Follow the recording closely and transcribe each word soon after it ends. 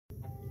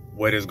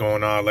What is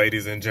going on,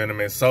 ladies and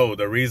gentlemen? So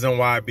the reason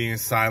why being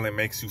silent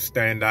makes you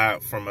stand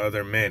out from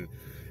other men.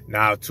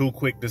 Now, two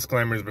quick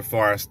disclaimers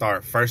before I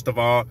start. First of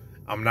all,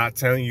 I'm not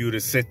telling you to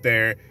sit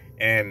there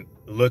and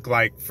look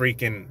like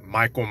freaking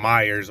Michael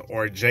Myers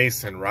or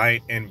Jason,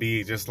 right? And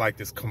be just like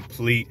this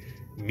complete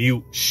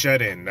mute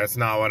shut-in. That's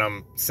not what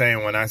I'm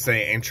saying when I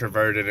say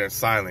introverted and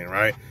silent,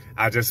 right?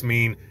 I just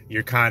mean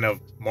you're kind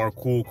of more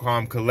cool,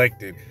 calm,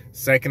 collected.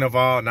 Second of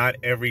all, not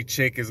every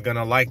chick is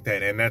gonna like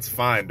that, and that's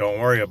fine. Don't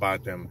worry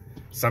about them.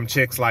 Some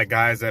chicks like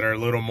guys that are a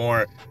little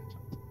more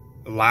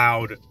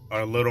loud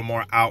or a little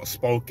more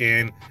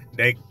outspoken.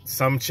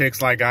 Some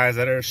chicks like guys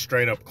that are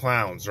straight up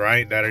clowns,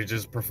 right? That are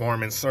just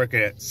performing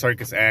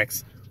circus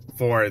acts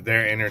for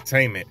their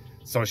entertainment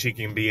so she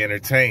can be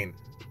entertained.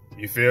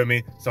 You feel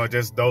me? So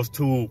just those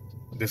two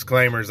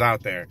disclaimers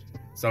out there.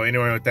 So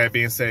anyway, with that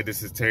being said,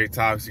 this is Terry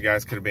Talks. You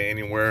guys could have been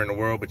anywhere in the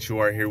world, but you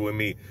are here with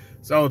me.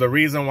 So the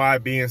reason why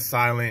being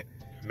silent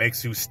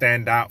makes you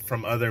stand out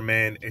from other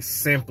men is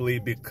simply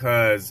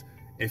because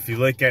if you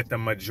look at the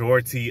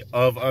majority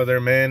of other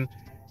men,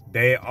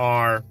 they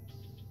are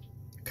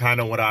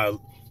kind of what I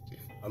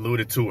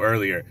alluded to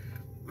earlier.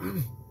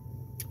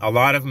 A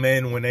lot of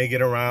men, when they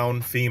get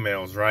around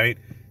females, right,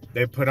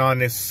 they put on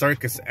this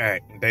circus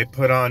act. They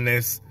put on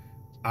this,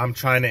 I'm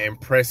trying to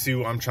impress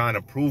you, I'm trying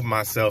to prove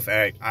myself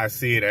act. I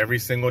see it every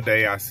single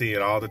day. I see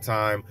it all the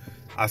time.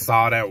 I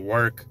saw it at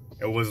work.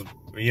 It was,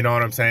 you know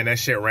what I'm saying? That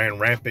shit ran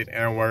rampant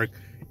at work.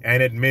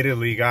 And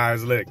admittedly,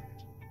 guys, look,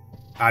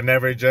 I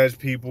never judge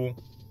people.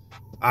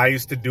 I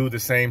used to do the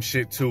same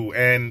shit too.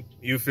 And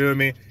you feel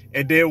me?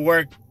 It did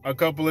work a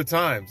couple of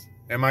times.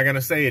 Am I going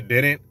to say it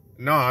didn't?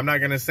 No, I'm not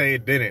going to say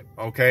it didn't.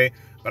 Okay.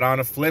 But on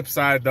the flip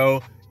side,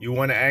 though, you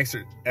want to ask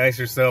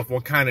yourself,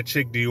 what kind of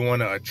chick do you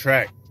want to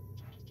attract?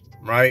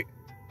 Right?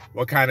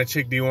 What kind of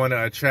chick do you want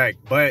to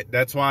attract? But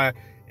that's why,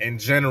 in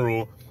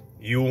general,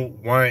 you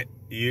want,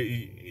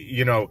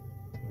 you know,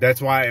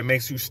 that's why it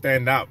makes you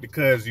stand out,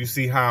 because you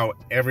see how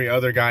every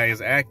other guy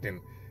is acting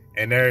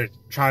and they're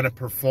trying to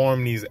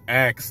perform these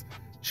acts,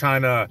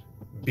 trying to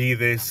be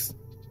this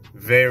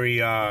very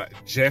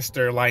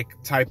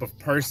jester-like type of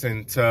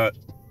person to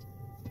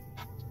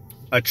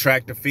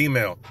attract a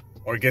female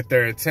or get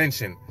their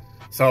attention.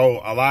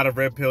 So a lot of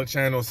red pill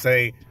channels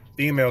say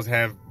females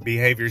have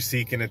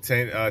behavior-seeking,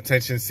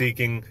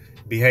 attention-seeking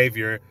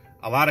behavior.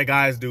 A lot of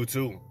guys do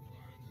too.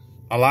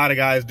 A lot of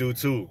guys do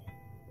too,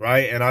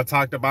 right? And I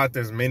talked about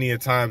this many a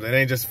times. It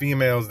ain't just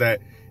females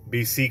that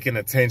be seeking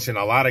attention.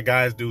 A lot of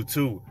guys do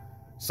too.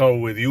 So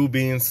with you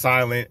being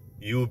silent,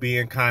 you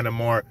being kind of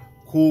more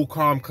cool,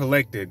 calm,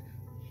 collected,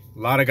 a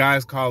lot of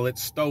guys call it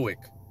stoic,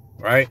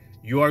 right?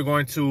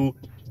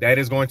 That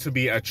is going to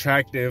be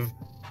attractive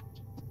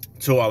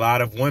to a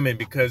lot of women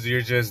because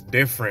you're just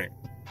different,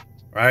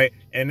 right?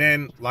 And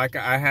then, like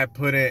I had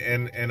put it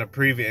in the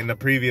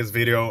previous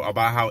video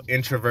about how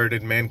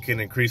introverted men can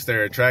increase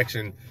their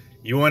attraction,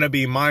 you want to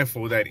be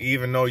mindful that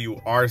even though you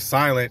are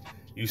silent,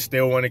 you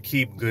still want to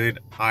keep good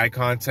eye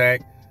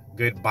contact,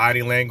 good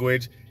body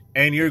language,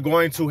 and you're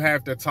going to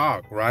have to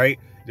talk, right?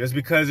 Just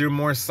because you're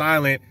more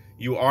silent,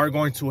 you are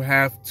going to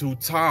have to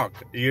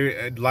talk.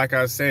 Like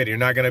I said, you're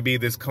not going to be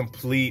this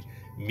complete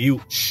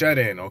mute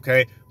shut-in,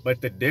 okay?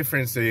 But the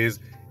difference is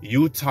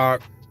you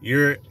talk,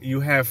 you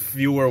have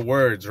fewer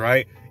words,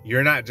 right?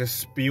 You're not just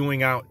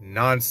spewing out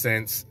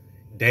nonsense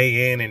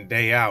day in and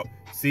day out.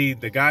 See,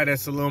 the guy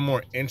that's a little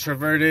more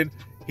introverted,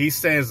 he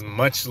says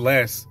much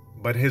less,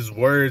 but his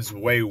words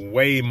weigh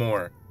way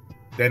more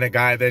than a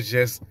guy that's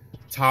just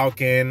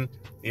talking,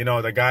 you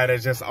know, the guy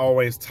that's just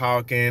always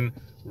talking,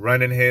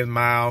 running his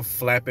mouth,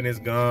 flapping his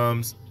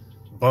gums,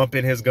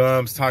 bumping his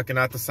gums, talking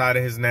out the side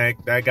of his neck.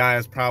 That guy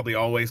is probably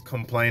always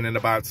complaining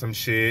about some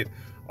shit,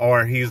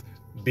 or he's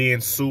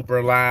being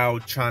super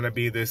loud, trying to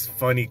be this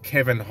funny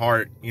Kevin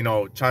Hart, you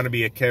know, trying to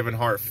be a Kevin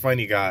Hart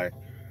funny guy.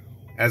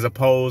 As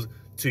opposed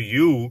to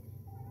you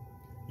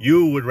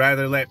would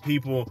rather let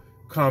people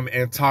come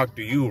and talk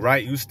to you,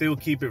 right? You still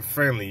keep it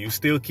friendly. You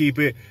still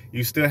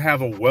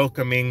have a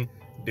welcoming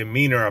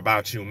demeanor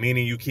about you,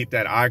 meaning you keep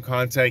that eye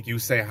contact, you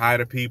say hi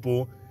to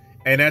people,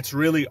 and that's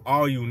really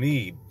all you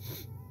need,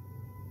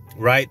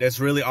 right? That's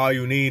really all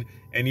you need.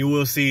 And you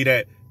will see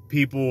that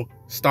people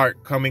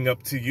start coming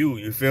up to you.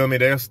 You feel me?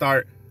 They'll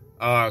start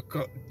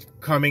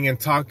coming and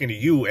talking to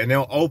you, and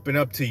they'll open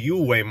up to you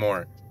way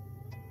more.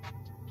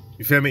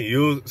 You feel me?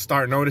 You'll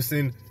start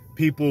noticing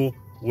people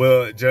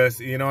will just,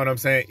 you know what I'm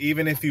saying?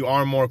 Even if you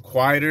are more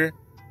quieter,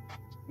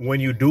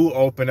 when you do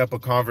open up a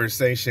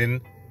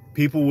conversation,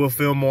 people will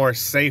feel more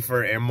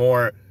safer and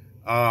more,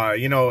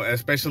 you know,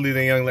 especially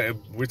the young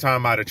ladies. We're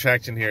talking about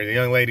attraction here. The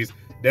young ladies,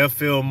 they'll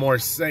feel more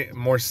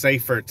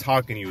safer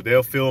talking to you.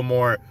 They'll feel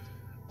more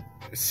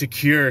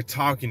secure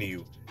talking to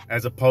you,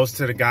 as opposed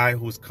to the guy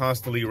who's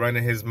constantly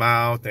running his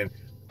mouth and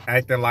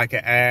acting like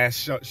an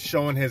ass,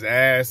 showing his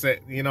ass,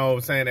 you know what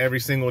I'm saying, every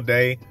single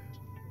day.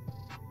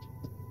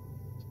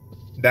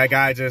 That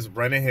guy just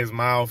running his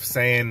mouth,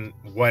 saying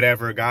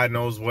whatever, God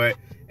knows what.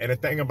 And the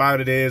thing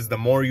about it is, the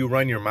more you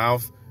run your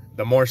mouth,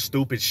 the more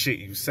stupid shit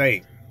you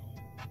say.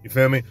 You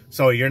feel me?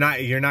 So you're not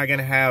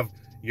gonna have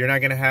you're not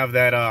going to have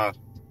that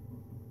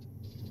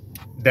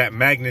that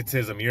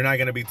magnetism. You're not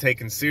going to be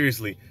taken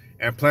seriously.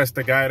 And plus,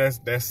 the guy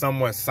that's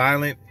somewhat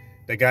silent,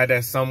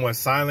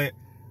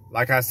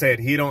 like I said,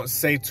 he don't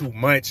say too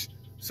much.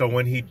 So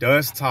when he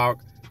does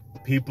talk,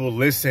 people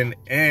listen.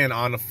 And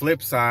on the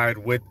flip side,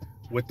 with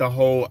the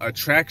whole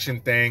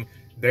attraction thing,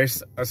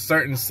 there's a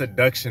certain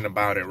seduction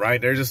about it,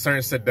 right? There's a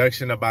certain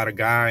seduction about a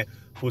guy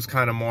who's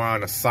kind of more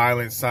on the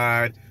silent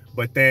side.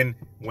 But then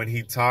when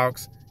he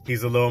talks,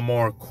 he's a little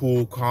more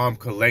cool, calm,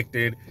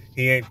 collected.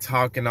 He ain't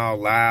talking all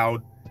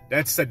loud.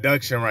 That's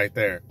seduction right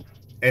there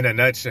in a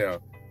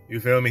nutshell.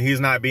 You feel me? He's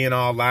not being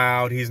all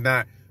loud. He's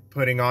not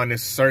putting on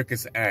this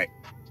circus act.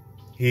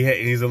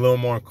 He's a little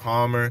more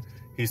calmer.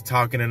 He's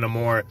talking in a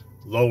more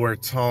lower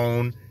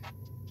tone.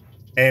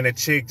 And a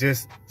chick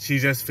she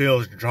just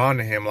feels drawn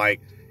to him. Like,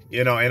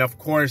 you know, and of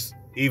course,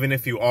 even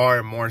if you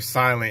are more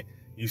silent,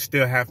 you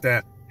still have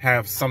to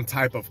have some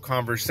type of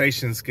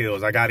conversation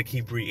skills. I got to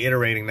keep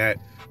reiterating that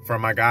for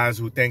my guys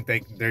who think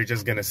they're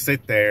just going to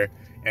sit there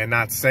and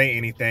not say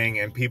anything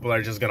and people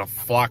are just going to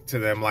flock to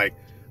them like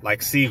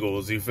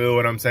seagulls. You feel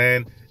what I'm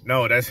saying?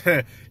 No,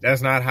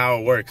 that's not how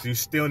it works. You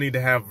still need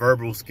to have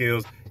verbal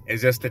skills.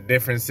 It's just the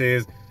difference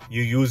is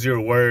you use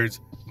your words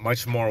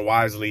much more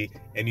wisely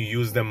and you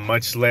use them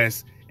much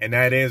less. And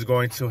that is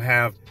going to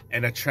have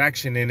an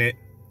attraction in it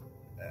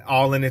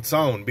all in its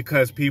own,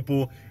 because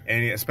people,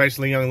 and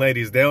especially young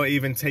ladies, they'll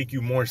even take you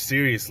more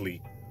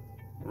seriously,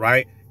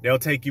 right? They'll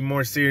take you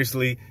more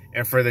seriously.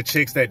 And for the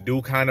chicks that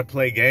do kind of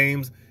play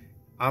games,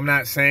 I'm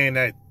not saying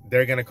that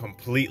they're going to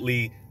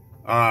completely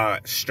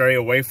stray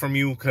away from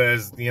you,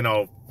 because, you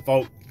know,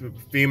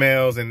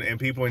 females and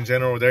people in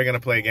general, they're going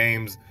to play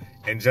games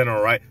in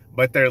general, right?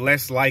 But they're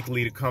less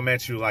likely to come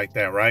at you like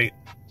that, right?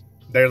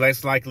 They're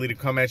less likely to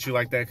come at you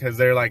like that because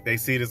they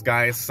see this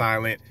guy is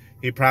silent.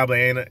 He probably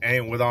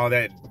ain't with all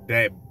that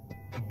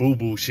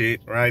boo-boo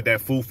shit, right?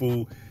 That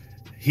foo-foo,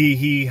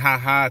 he,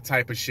 ha-ha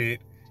type of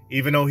shit.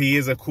 Even though he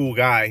is a cool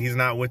guy, he's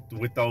not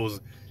with those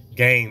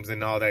games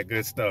and all that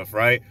good stuff,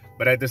 right?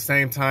 But at the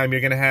same time,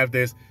 you're going to have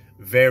this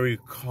very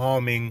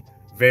calming,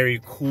 very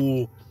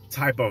cool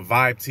type of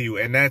vibe to you.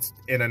 And that's,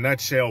 in a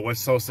nutshell,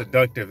 what's so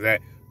seductive.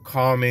 That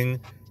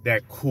calming,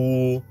 that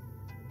cool,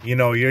 you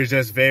know, you're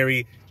just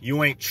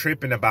you ain't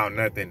tripping about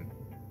nothing.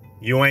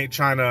 You ain't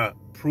trying to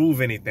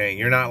prove anything.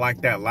 You're not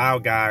like that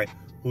loud guy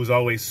who's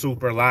always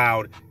super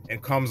loud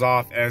and comes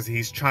off as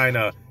he's trying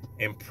to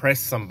impress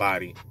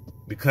somebody.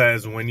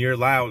 Because when you're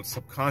loud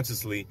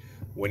subconsciously,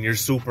 when you're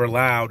super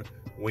loud,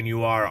 when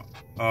you are,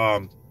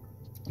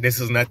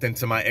 this is nothing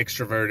to my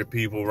extroverted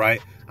people,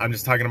 right? I'm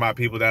just talking about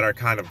people that are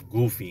kind of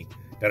goofy,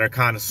 that are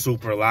kind of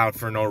super loud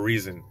for no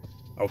reason.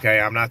 Okay,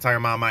 I'm not talking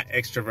about my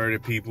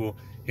extroverted people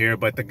here,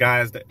 but the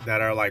guys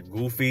that are like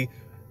goofy,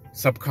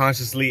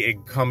 subconsciously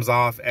it comes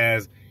off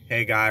as,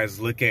 hey guys,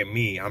 look at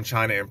me, I'm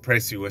trying to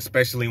impress you,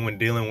 especially when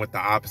dealing with the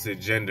opposite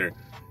gender.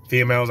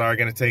 Females are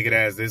going to take it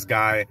as, this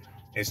guy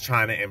is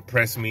trying to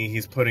impress me,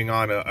 he's putting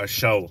on a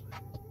show,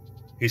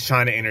 he's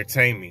trying to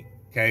entertain me.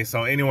 Okay,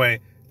 so anyway,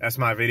 that's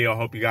my video.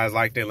 Hope you guys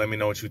liked it. Let me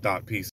know what you thought. Peace.